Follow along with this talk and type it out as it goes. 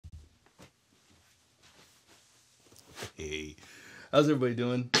Hey, how's everybody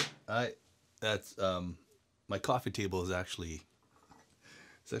doing? That's my coffee table is actually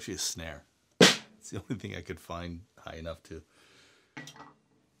it's actually a snare. It's the only thing I could find high enough to.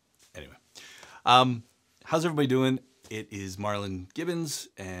 Anyway, how's everybody doing? It is Marlon Gibbons,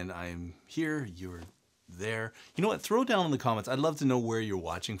 and I'm here. You're there. You know what? Throw down in the comments. I'd love to know where you're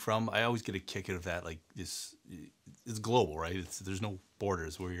watching from. I always get a kick out of that. Like this, it's global, right? There's no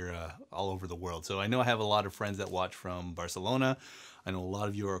borders where you're all over the world. So I know I have a lot of friends that watch from Barcelona. I know a lot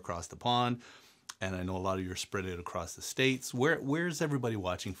of you are across the pond, and I know a lot of you are spread out across the states. Where's everybody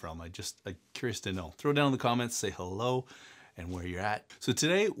watching from? I'm curious to know. Throw down in the comments, say hello, and where you're at. So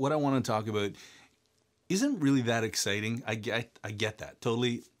today, what I want to talk about isn't really that exciting. I get that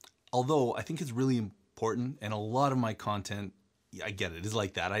totally. Although I think it's really important, and a lot of my content, I get it, is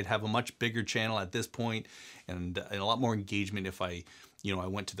like that. I'd have a much bigger channel at this point, and a lot more engagement if I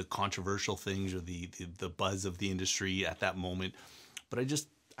went to the controversial things or the buzz of the industry at that moment. But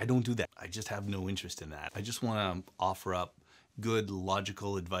I don't do that. I just have no interest in that. I just want to offer up good,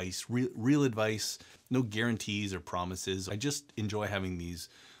 logical advice, real advice, no guarantees or promises. I just enjoy having these,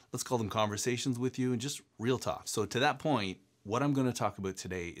 let's call them conversations with you, and just real talk. So to that point, what I'm going to talk about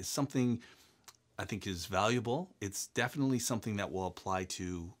today is something I think is valuable. It's definitely something that will apply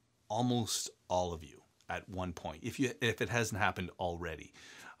to almost all of you at one point, if it hasn't happened already.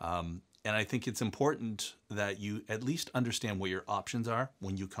 And I think it's important that you at least understand what your options are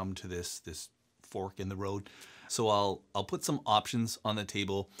when you come to this fork in the road. So I'll put some options on the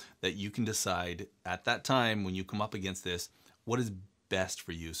table that you can decide at that time when you come up against this, what is best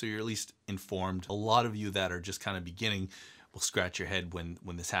for you. So you're at least informed. A lot of you that are just kind of beginning will scratch your head when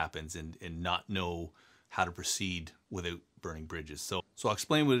this happens and not know how to proceed without burning bridges. So I'll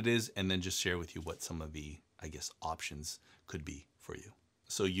explain what it is and then just share with you what some of the, I guess, options could be for you.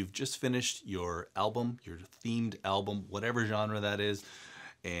 So you've just finished your album, your themed album, whatever genre that is,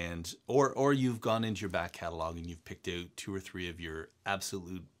 and or you've gone into your back catalog and you've picked out 2 or 3 of your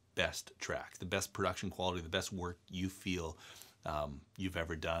absolute best tracks, the best production quality, the best work you feel you've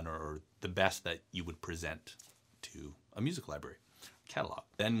ever done, or the best that you would present to a music library catalog.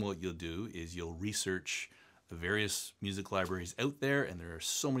 Then what you'll do is you'll research the various music libraries out there, and there are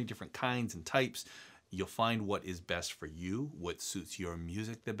so many different kinds and types. You'll find what is best for you, what suits your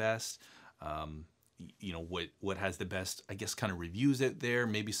music the best, what has the best, I guess, kind of reviews out there.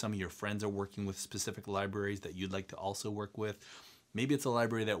 Maybe some of your friends are working with specific libraries that you'd like to also work with. Maybe it's a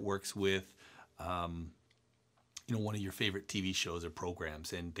library that works with one of your favorite TV shows or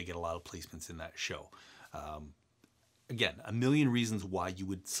programs, and they get a lot of placements in that show. Again, a million reasons why you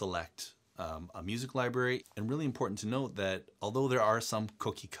would select a music library. And really important to note that although there are some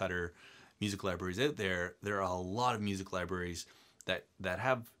cookie cutter music libraries out there, there are a lot of music libraries that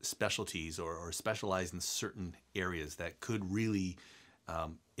have specialties or specialize in certain areas that could really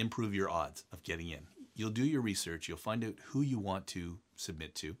improve your odds of getting in. You'll do your research, you'll find out who you want to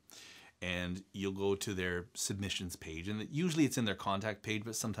submit to, and you'll go to their submissions page. And usually it's in their contact page,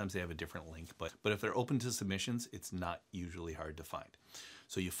 but sometimes they have a different link. But if they're open to submissions, it's not usually hard to find.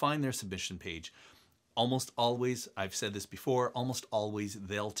 So you find their submission page. Almost always, I've said this before, almost always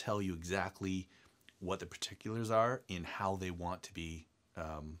they'll tell you exactly what the particulars are in how they want to be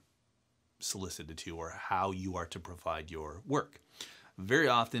solicited to, or how you are to provide your work. Very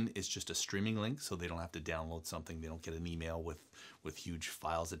often it's just a streaming link, so they don't have to download something. They don't get an email with huge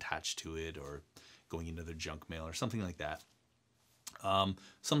files attached to it, or going into their junk mail or something like that.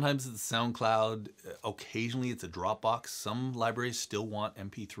 Sometimes it's SoundCloud, occasionally it's a Dropbox. Some libraries still want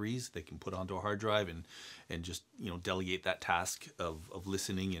MP3s they can put onto a hard drive and just delegate that task of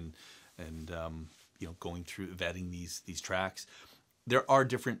listening and going through vetting these tracks. There are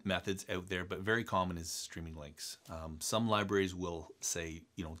different methods out there, but very common is streaming links. Some libraries will say,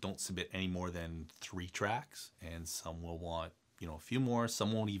 don't submit any more than 3 tracks, and some will want a few more.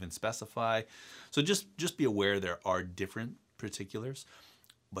 Some won't even specify. So just be aware there are different particulars,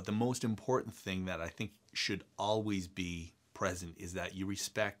 but the most important thing that I think should always be present is that you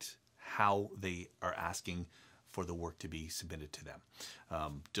respect how they are asking for the work to be submitted to them.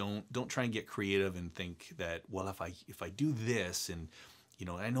 Don't try and get creative and think that, well, if I do this, and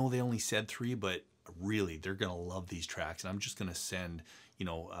I know they only said 3, but really they're gonna love these tracks, and I'm just gonna send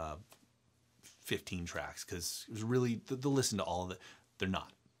 15 tracks, because really they'll listen to all of it. They're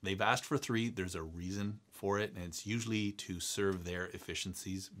not. They've asked for 3. There's a reason for it, and it's usually to serve their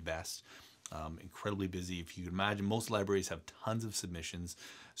efficiencies best. Incredibly busy. If you can imagine, most libraries have tons of submissions.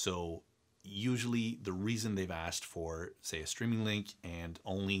 So usually the reason they've asked for, say, a streaming link and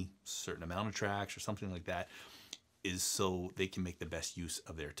only a certain amount of tracks or something like that is so they can make the best use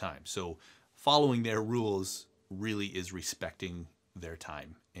of their time. So following their rules really is respecting their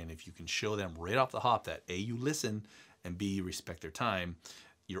time. And if you can show them right off the hop that A, you listen, and B, you respect their time,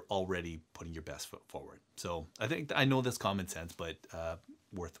 you're already putting your best foot forward. So I know that's common sense, but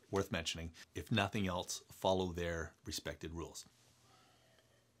worth mentioning. If nothing else, follow their respected rules.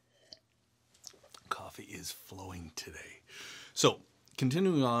 Coffee is flowing today. So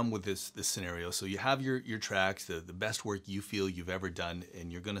continuing on with this scenario, so you have your tracks, the best work you feel you've ever done,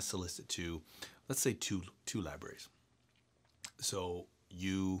 and you're going to solicit to, let's say, two libraries. So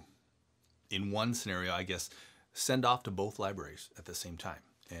you, in one scenario, I guess, send off to both libraries at the same time,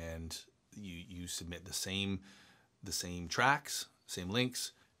 and you submit the same tracks, same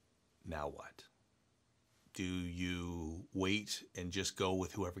links. Now what? Do you wait and just go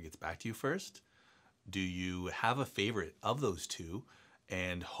with whoever gets back to you first? Do you have a favorite of those two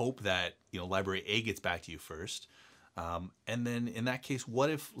and hope that library A gets back to you first? And then in that case, what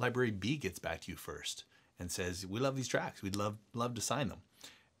if library B gets back to you first and says, we love these tracks, we'd love to sign them?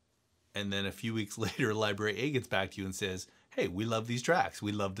 And then a few weeks later, library A gets back to you and says, hey, we love these tracks,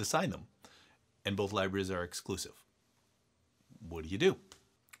 we'd love to sign them. And both libraries are exclusive. What do?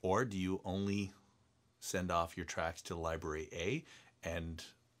 Or do you only send off your tracks to library A and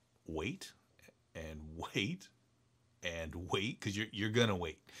wait and wait and wait, because you're gonna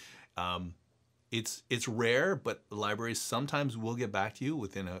wait. It's rare, but libraries sometimes will get back to you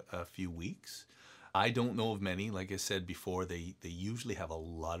within a few weeks. I don't know of many. Like I said before, they usually have a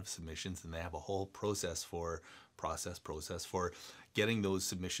lot of submissions, and they have a whole process for getting those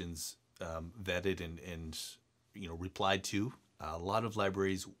submissions vetted and replied to. A lot of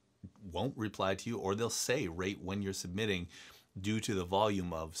libraries won't reply to you, or they'll say right when you're submitting, due to the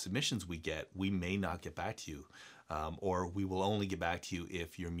volume of submissions we get, we may not get back to you, or we will only get back to you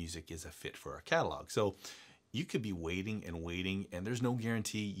if your music is a fit for our catalog. So you could be waiting and waiting, and there's no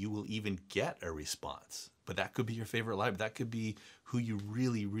guarantee you will even get a response. But that could be your favorite library. That could be who you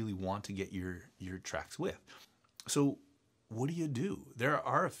really, really want to get your tracks with. So what do? There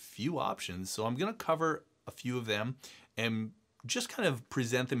are a few options. So I'm going to cover a few of them and just kind of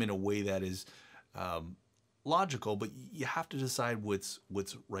present them in a way that is logical, but you have to decide what's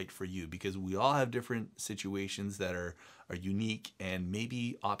right for you, because we all have different situations that are unique, and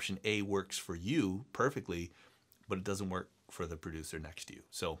maybe option A works for you perfectly, but it doesn't work for the producer next to you.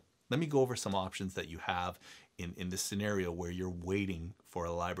 So let me go over some options that you have in this scenario where you're waiting for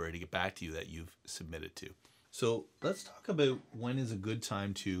a library to get back to you that you've submitted to. So let's talk about when is a good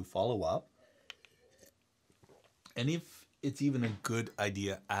time to follow up, and if it's even a good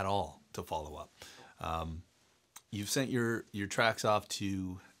idea at all to follow up. You've sent your tracks off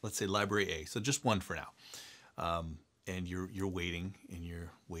to, let's say, library A, so just one for now, and you're waiting and you're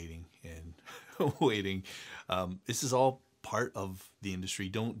waiting and waiting. This is all part of the industry.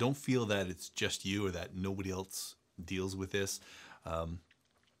 Don't feel that it's just you or that nobody else deals with this.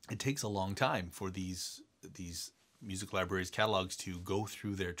 It takes a long time for these music libraries catalogs to go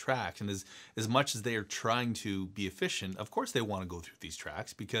through their tracks, and as much as they are trying to be efficient, of course they want to go through these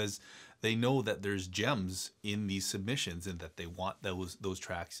tracks because they know that there's gems in these submissions and that they want those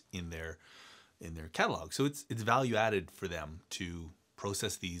tracks in their catalog. So it's value added for them to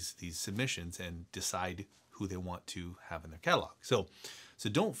process these submissions and decide who they want to have in their catalog. So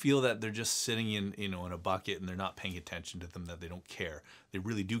don't feel that they're just sitting in a bucket and they're not paying attention to them, that they don't care. They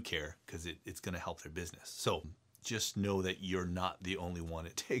really do care, because it's going to help their business. So just know that you're not the only one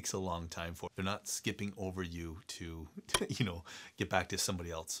it takes a long time for. They're not skipping over you to get back to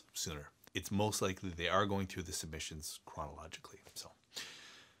somebody else sooner. It's most likely they are going through the submissions chronologically. So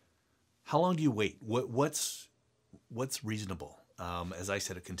how long do you wait? What's reasonable? As I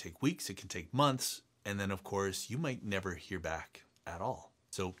said, it can take weeks, it can take months, and then of course you might never hear back at all.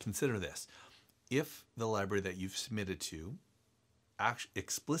 So consider this. If the library that you've submitted to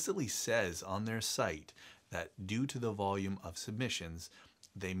explicitly says on their site that due to the volume of submissions,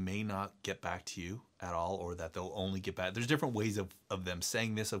 they may not get back to you at all, or that they'll only get back. There's different ways of them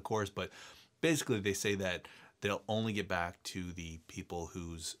saying this, of course, but basically they say that they'll only get back to the people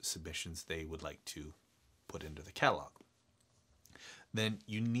whose submissions they would like to put into the catalog. Then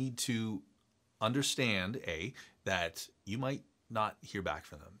you need to understand, that you might not hear back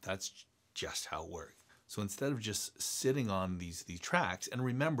from them. That's just how it works. So instead of just sitting on these tracks, and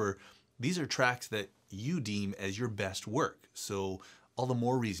remember, these are tracks that you deem as your best work. So all the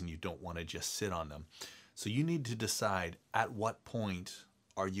more reason you don't want to just sit on them. So you need to decide at what point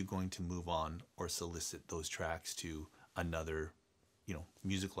are you going to move on or solicit those tracks to another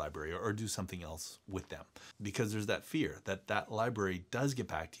music library, or do something else with them. Because there's that fear that library does get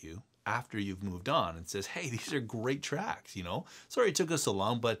back to you after you've moved on and says, hey, these are great tracks, sorry it took us so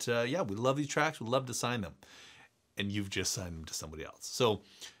long, but yeah, we love these tracks, we'd love to sign them. and you've just signed them to somebody else. So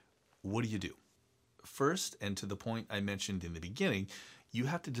what do? First, and to the point I mentioned in the beginning, you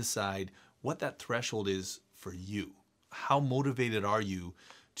have to decide what that threshold is for you. How motivated are you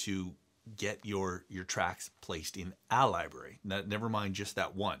to get your tracks placed in a library? Never mind just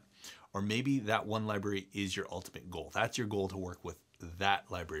that one. Or maybe that one library is your ultimate goal. That's your goal, to work with that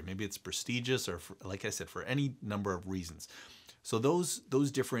library. Maybe it's prestigious, or like I said, for any number of reasons. So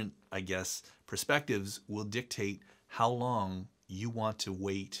those different, I guess, perspectives will dictate how long you want to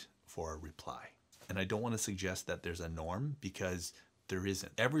wait for a reply. And I don't want to suggest that there's a norm, because there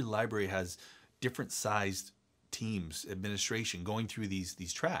isn't. Every library has different sized teams, administration going through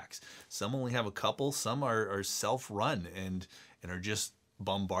these tracks. Some only have a couple, some are self-run and are just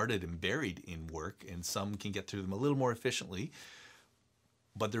bombarded and buried in work, and some can get through them a little more efficiently.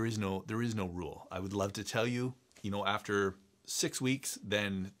 But there is no rule. I would love to tell you, after 6 weeks,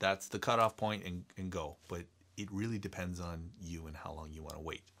 then that's the cutoff point and go. But it really depends on you and how long you want to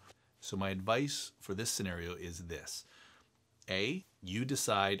wait. So my advice for this scenario is this. A, you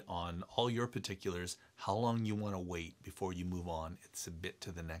decide on all your particulars how long you want to wait before you move on and submit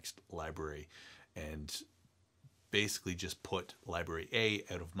to the next library, and basically just put library A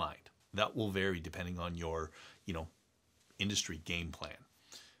out of mind. That will vary depending on your, industry game plan.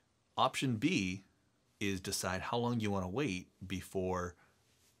 Option B is decide how long you want to wait before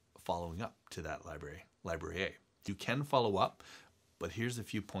following up to that library A. You can follow up, but here's a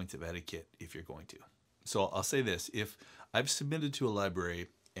few points of etiquette if you're going to. So I'll say this: if I've submitted to a library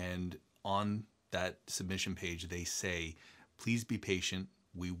and on that submission page they say, please be patient,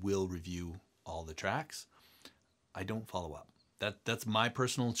 we will review all the tracks, I don't follow up. That's my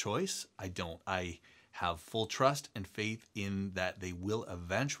personal choice. I have full trust and faith in that they will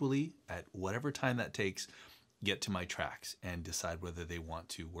eventually, at whatever time that takes, get to my tracks and decide whether they want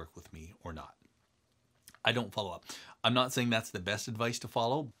to work with me or not. I don't follow up. I'm not saying that's the best advice to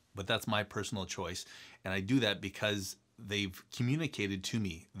follow, but that's my personal choice. And I do that because they've communicated to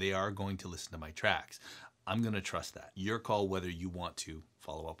me they are going to listen to my tracks. I'm going to trust that. Your call whether you want to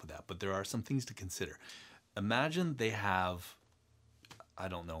follow up with that. But there are some things to consider. Imagine they have,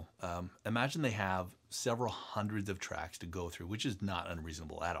 imagine they have several hundreds of tracks to go through, which is not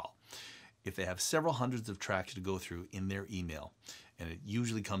unreasonable at all. If they have several hundreds of tracks to go through in their email, and it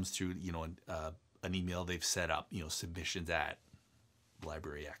usually comes through, an email they've set up, submissions at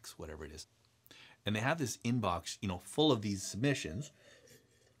library X, whatever it is. And they have this inbox, full of these submissions,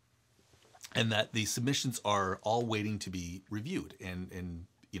 and that these submissions are all waiting to be reviewed and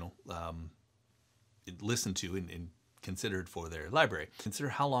listened to and considered for their library. Consider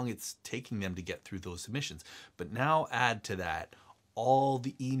how long it's taking them to get through those submissions. But now add to that all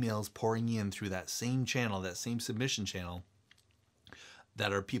the emails pouring in through that same channel, that same submission channel,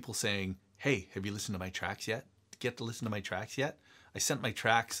 that are people saying, hey, have you listened to my tracks yet? Get to listen to my tracks yet? I sent my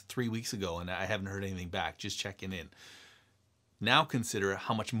tracks 3 weeks ago and I haven't heard anything back, just checking in. Now consider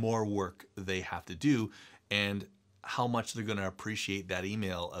how much more work they have to do and how much they're going to appreciate that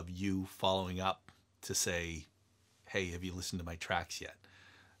email of you following up to say, hey, have you listened to my tracks yet?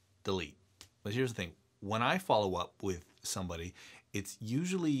 Delete. But here's the thing. When I follow up with somebody, it's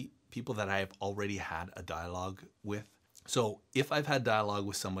usually people that I have already had a dialogue with. So if I've had dialogue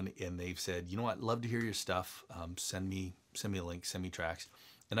with someone and they've said, you know what, I'd love to hear your stuff, send me a link, send me tracks,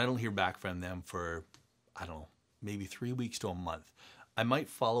 and I don't hear back from them for, maybe 3 weeks to a month, I might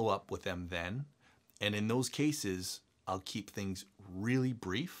follow up with them then. And in those cases, I'll keep things really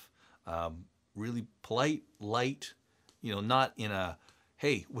brief, really polite, light, not in a,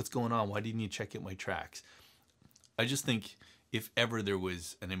 hey, what's going on? Why didn't you check out my tracks? I just think if ever there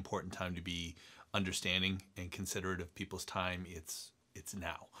was an important time to be understanding and considerate of people's time, it's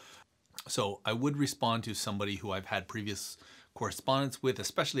now. So I would respond to somebody who I've had previous correspondence with,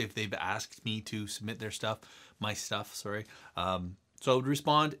 especially if they've asked me to submit my stuff. So I would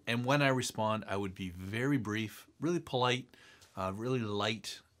respond, and when I respond, I would be very brief, really polite, really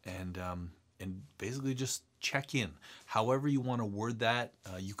light, and basically just check in. However you want to word that,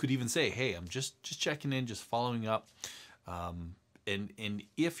 you could even say, hey, I'm just checking in, just following up. And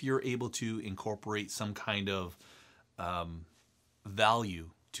if you're able to incorporate some kind of value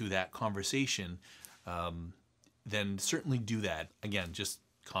to that conversation, then certainly do that. Again, just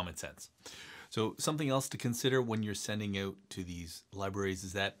common sense. So something else to consider when you're sending out to these libraries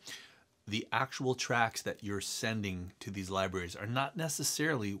is that the actual tracks that you're sending to these libraries are not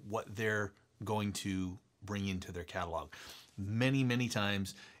necessarily what they're going to bring into their catalog. Many, many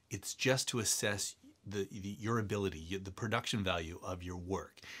times it's just to assess your ability, the production value of your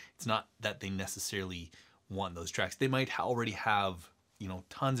work. It's not that they necessarily want those tracks. They might already have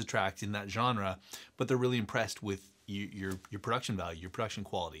tons of tracks in that genre, but they're really impressed with your production value, your production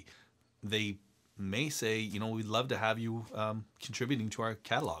quality. They may say, we'd love to have you contributing to our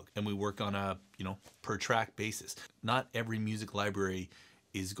catalog, and we work on a per track basis. Not every music library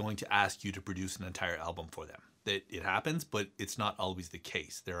is going to ask you to produce an entire album for them. That it happens, but it's not always the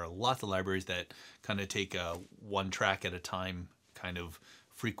case. There are lots of libraries that kind of take a one track at a time kind of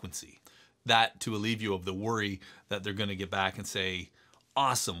frequency. That to relieve you of the worry that they're going to get back and say,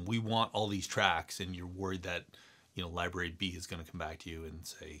 awesome, we want all these tracks, and you're worried that library B is going to come back to you and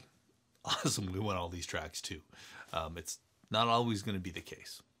say, awesome, we want all these tracks too. It's not always going to be the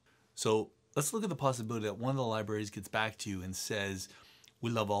case. So let's look at the possibility that one of the libraries gets back to you and says,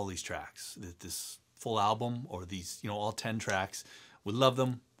 we love all these tracks, this full album, or these, all 10 tracks. We love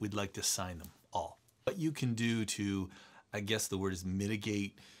them. We'd like to sign them all. What you can do to, I guess the word is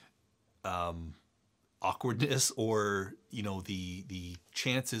mitigate awkwardness, or the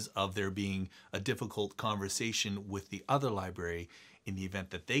chances of there being a difficult conversation with the other library in the event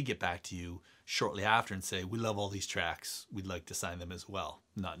that they get back to you shortly after and say, we love all these tracks, we'd like to sign them as well,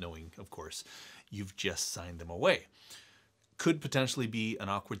 not knowing, of course, you've just signed them away. Could potentially be an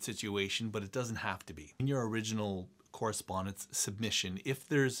awkward situation, but it doesn't have to be. In your original correspondence submission, if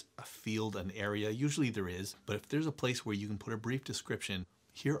there's a field, an area, usually there is, but if there's a place where you can put a brief description,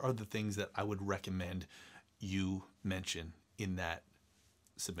 here are the things that I would recommend you mention in that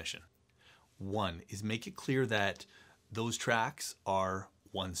submission. One is make it clear that those tracks are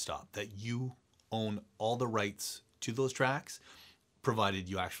one stop, that you own all the rights to those tracks, provided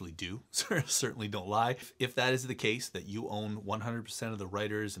you actually do. Certainly don't lie. If that is the case, that you own 100% of the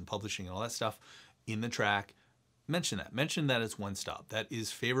writers and publishing and all that stuff in the track, mention that. Mention that it's one stop. That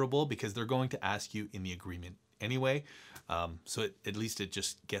is favorable because they're going to ask you in the agreement anyway. So at least it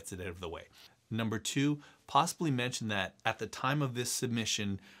just gets it out of the way. Number two, possibly mention that at the time of this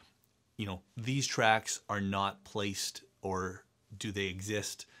submission, these tracks are not placed, or do they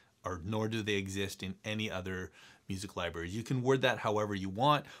exist, or nor do they exist in any other music libraries. You can word that however you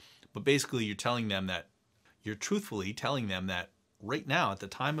want, but basically you're truthfully telling them that right now, at the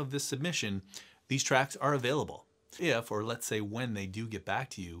time of this submission, these tracks are available. If, or let's say when they do get back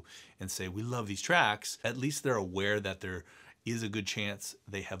to you and say, we love these tracks, at least they're aware that there is a good chance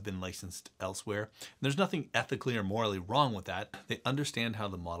they have been licensed elsewhere. And there's nothing ethically or morally wrong with that. They understand how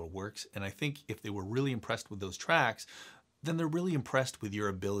the model works. And I think if they were really impressed with those tracks, then they're really impressed with your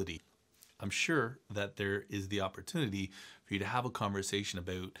ability. I'm sure that there is the opportunity for you to have a conversation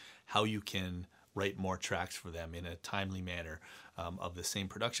about how you can write more tracks for them in a timely manner, of the same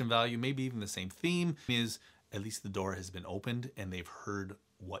production value, maybe even the same theme. Is at least the door has been opened and they've heard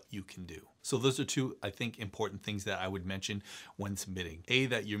what you can do. So those are two, I think, important things that I would mention when submitting. A,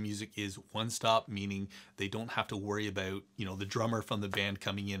 that your music is one stop, meaning they don't have to worry about, the drummer from the band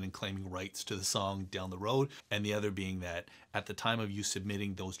coming in and claiming rights to the song down the road. And the other being that at the time of you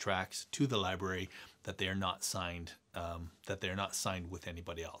submitting those tracks to the library, that they are not signed, with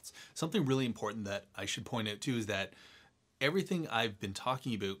anybody else. Something really important that I should point out too is that everything I've been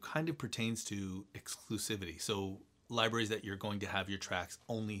talking about kind of pertains to exclusivity. So libraries that you're going to have your tracks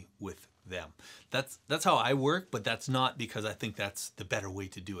only with them. That's how I work, but that's not because I think that's the better way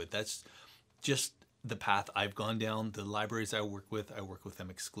to do it. That's just the path I've gone down. The libraries I work with them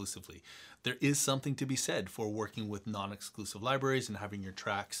exclusively. There is something to be said for working with non-exclusive libraries and having your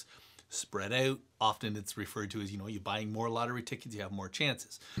tracks spread out. Often it's referred to as, you buying more lottery tickets, you have more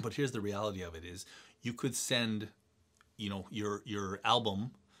chances. But here's the reality of it is you could send, your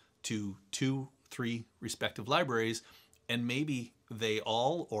album to 2-3 respective libraries, and maybe they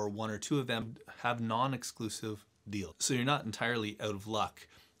all, or one or two of them, have non-exclusive deals. So you're not entirely out of luck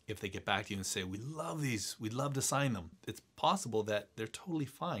if they get back to you and say, we love these, we'd love to sign them. It's possible that they're totally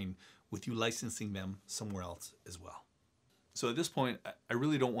fine with you licensing them somewhere else as well. So at this point, I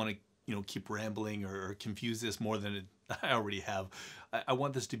really don't want to keep rambling or confuse this more than I already have. I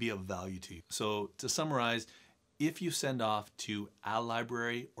want this to be of value to you. So to summarize, if you send off to a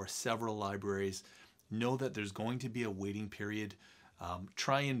library or several libraries, know that there's going to be a waiting period.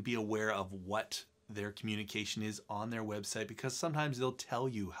 Try and be aware of what their communication is on their website, because sometimes they'll tell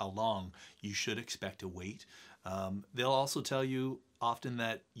you how long you should expect to wait. They'll also tell you often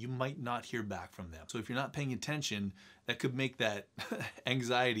that you might not hear back from them. So if you're not paying attention, that could make that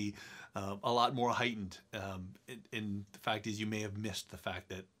anxiety a lot more heightened. And the fact is, you may have missed the fact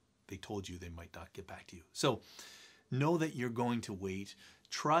that they told you they might not get back to you. So know that you're going to wait.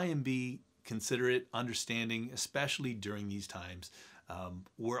 Try and be considerate, understanding, especially during these times.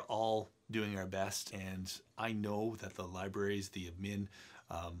 We're all doing our best, and I know that the libraries, the admin,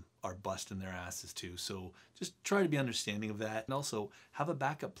 are busting their asses too. So just try to be understanding of that, and also have a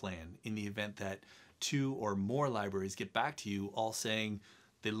backup plan in the event that 2 or more libraries get back to you all saying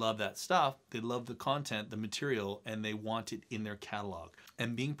they love that stuff, they love the content, the material, and they want it in their catalog.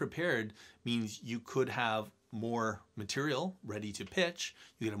 And being prepared means you could have more material ready to pitch,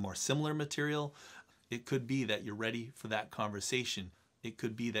 you get a more similar material. It could be that you're ready for that conversation. It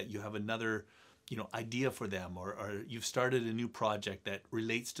could be that you have another idea for them, or you've started a new project that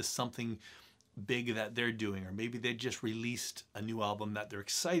relates to something big that they're doing, or maybe they just released a new album that they're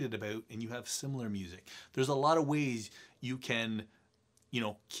excited about and you have similar music. There's a lot of ways you can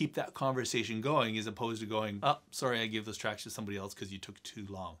keep that conversation going, as opposed to going, oh, sorry, I gave those tracks to somebody else because you took too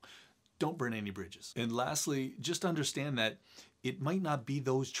long. Don't burn any bridges. And lastly, just understand that it might not be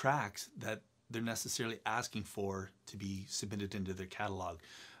those tracks that they're necessarily asking for to be submitted into their catalog.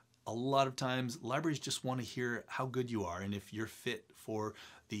 A lot of times libraries just want to hear how good you are and if you're fit for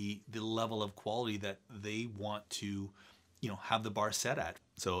the level of quality that they want to have the bar set at.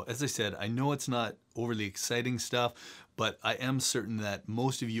 So as I said, I know it's not overly exciting stuff, but I am certain that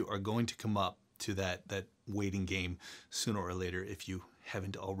most of you are going to come up to that waiting game sooner or later if you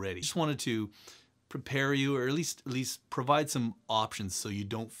haven't already. Just wanted to prepare you, or at least provide some options so you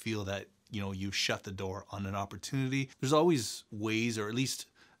don't feel that you shut the door on an opportunity. There's always ways, or at least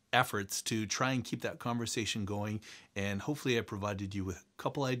efforts, to try and keep that conversation going, and hopefully I provided you with a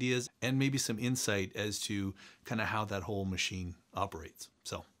couple ideas and maybe some insight as to kind of how that whole machine operates.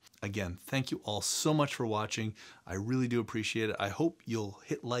 So again, thank you all so much for watching. I really do appreciate it. I hope you'll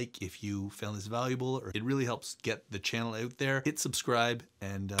hit like if you found this valuable, or it really helps get the channel out there. Hit subscribe,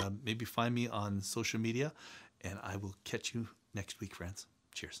 and maybe find me on social media, and I will catch you next week, friends.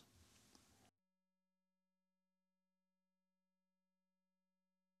 Cheers.